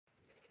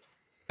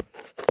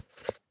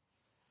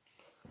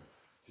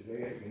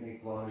Today at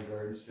Unique Lawn and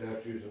Garden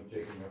Statues, I'm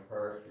taking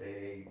apart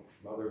a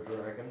mother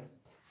dragon.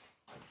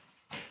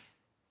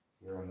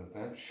 Here on the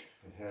bench,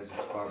 it has its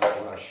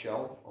fiberglass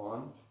shell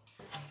on.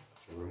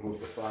 So remove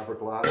the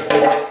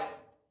fiberglass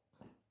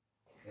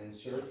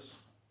inserts,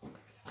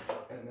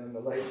 and then the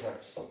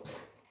latex.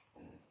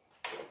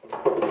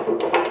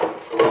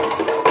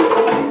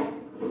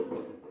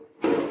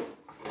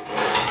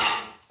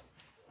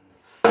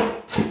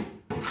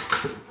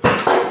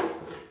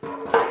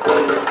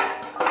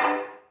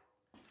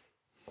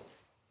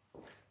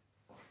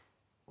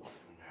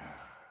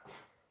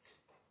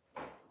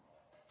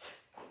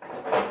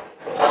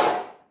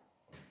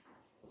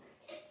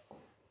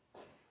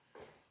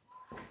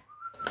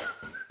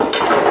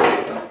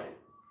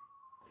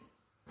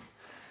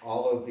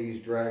 All of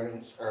these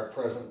dragons are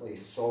presently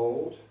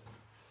sold.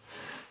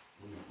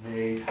 We've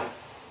made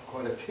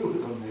quite a few of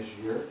them this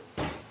year,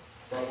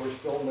 but we're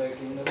still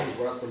making them. We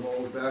brought the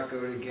mold back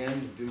out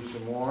again to do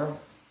some more.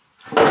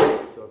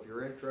 So if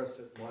you're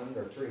interested in one,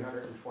 they're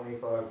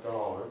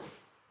 $325.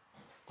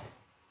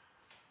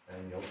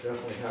 And you'll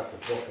definitely have to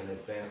book in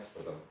advance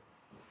for them.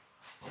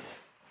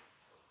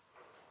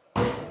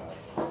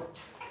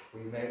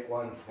 We make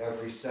one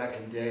every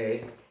second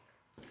day,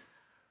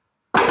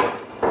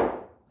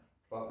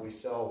 but we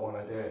sell one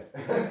a day.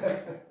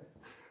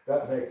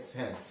 That makes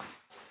sense.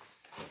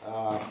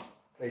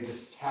 They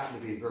just happen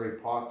to be very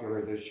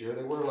popular this year.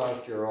 They were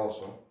last year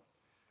also.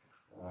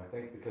 I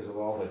think because of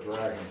all the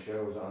dragon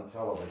shows on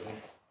television.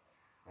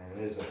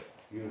 And it is a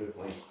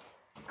beautifully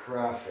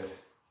crafted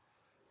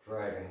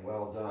dragon,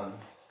 well done.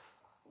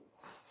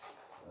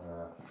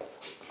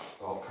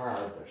 Well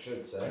carved, I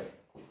should say.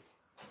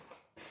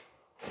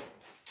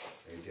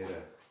 They did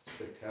a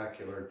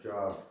spectacular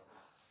job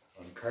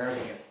on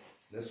carving it.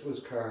 This was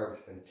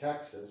carved in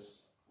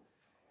Texas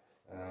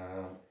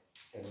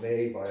and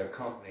made by a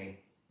company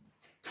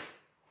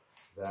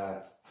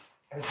that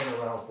has been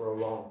around for a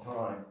long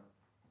time.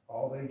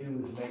 All they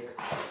do is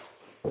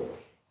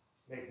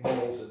make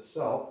molds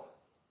itself.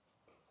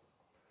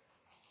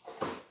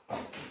 I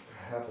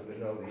happen to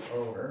know the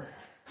owner,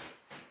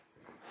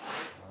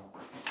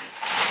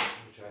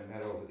 which I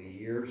met over the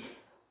years.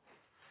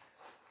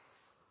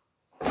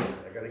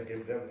 I got to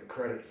give them the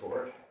credit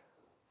for it.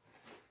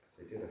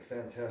 They did a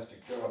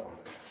fantastic job on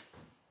it.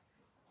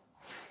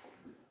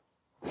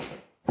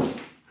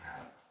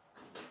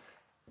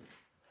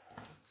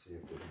 Let's see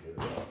if we can get it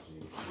out so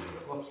you can see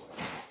what it looks like.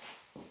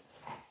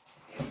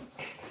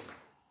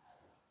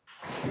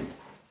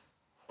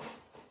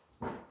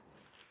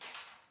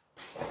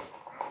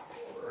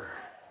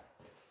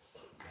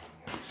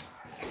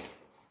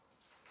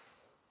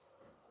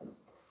 The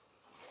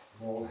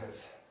mold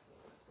has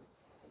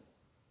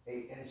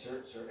 8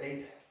 inserts or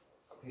 8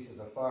 pieces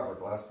of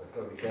fiberglass that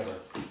go together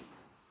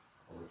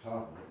over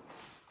top of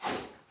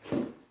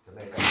it to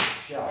make a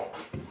shell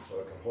so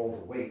it can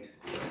hold the weight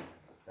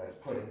that's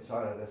put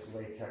inside of this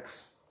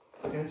latex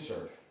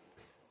insert.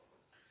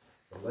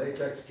 The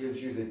latex gives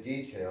you the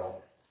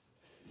detail,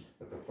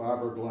 but the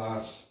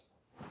fiberglass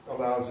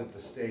allows it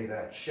to stay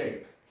that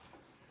shape.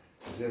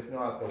 Because if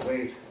not, the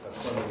weight of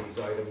some of these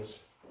items,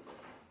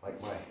 like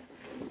my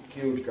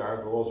huge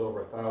gargoyles,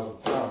 over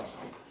 1,000 pounds.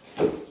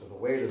 So the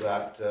weight of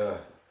that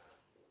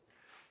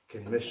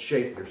can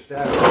misshape your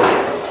statue.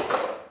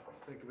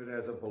 Think of it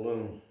as a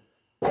balloon.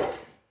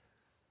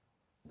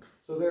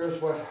 So there's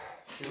what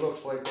she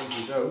looks like when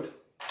she's out.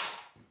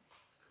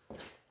 A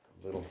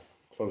little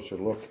closer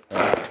look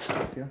at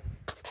Scotia.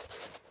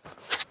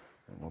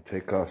 And we'll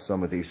take off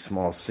some of these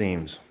small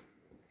seams.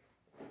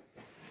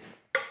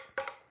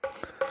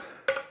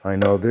 I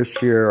know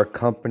this year a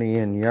company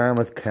in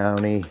Yarmouth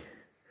County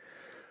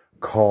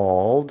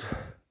called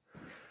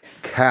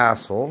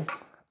Castle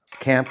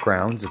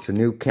Campgrounds. It's a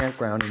new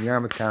campground in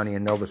Yarmouth County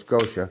in Nova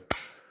Scotia.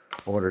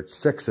 Ordered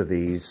 6 of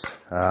these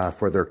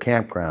for their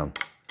campground.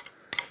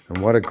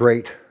 And what a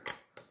great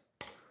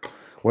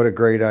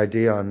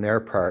idea on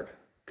their part,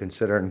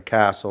 considering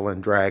castle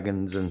and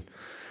dragons, and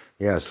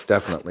yes,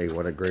 definitely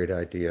what a great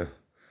idea.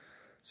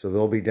 So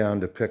they'll be down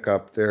to pick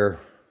up their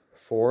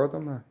 4 of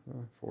them,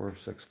 4 or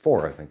 6,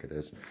 4 I think it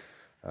is.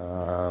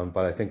 But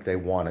I think they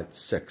wanted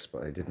 6,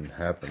 but I didn't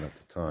have them at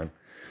the time.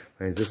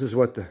 And this is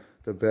what the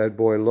bad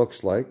boy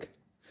looks like.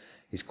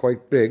 He's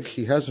quite big.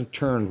 He hasn't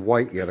turned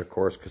white yet, of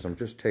course, because I'm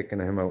just taking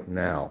him out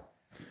now.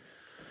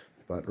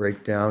 But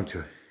right down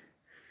to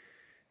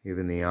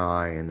even the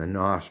eye and the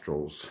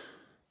nostrils.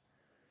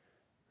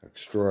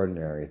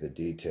 Extraordinary, the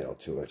detail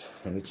to it.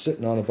 And it's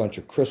sitting on a bunch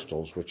of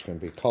crystals, which can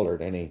be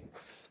colored any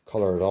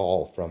color at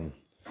all, from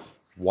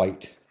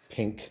white,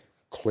 pink,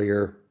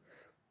 clear,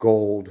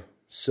 gold,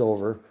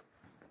 silver.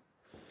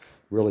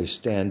 Really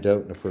stand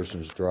out in a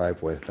person's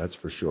driveway, that's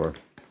for sure.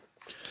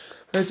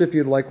 Guys, if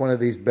you'd like one of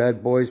these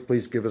bad boys,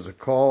 please give us a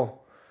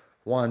call.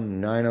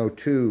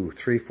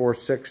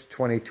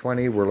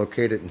 1-902-346-2020. We're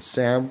located in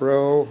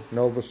Sambro,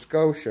 Nova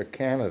Scotia,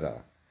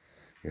 Canada.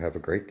 You have a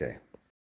great day.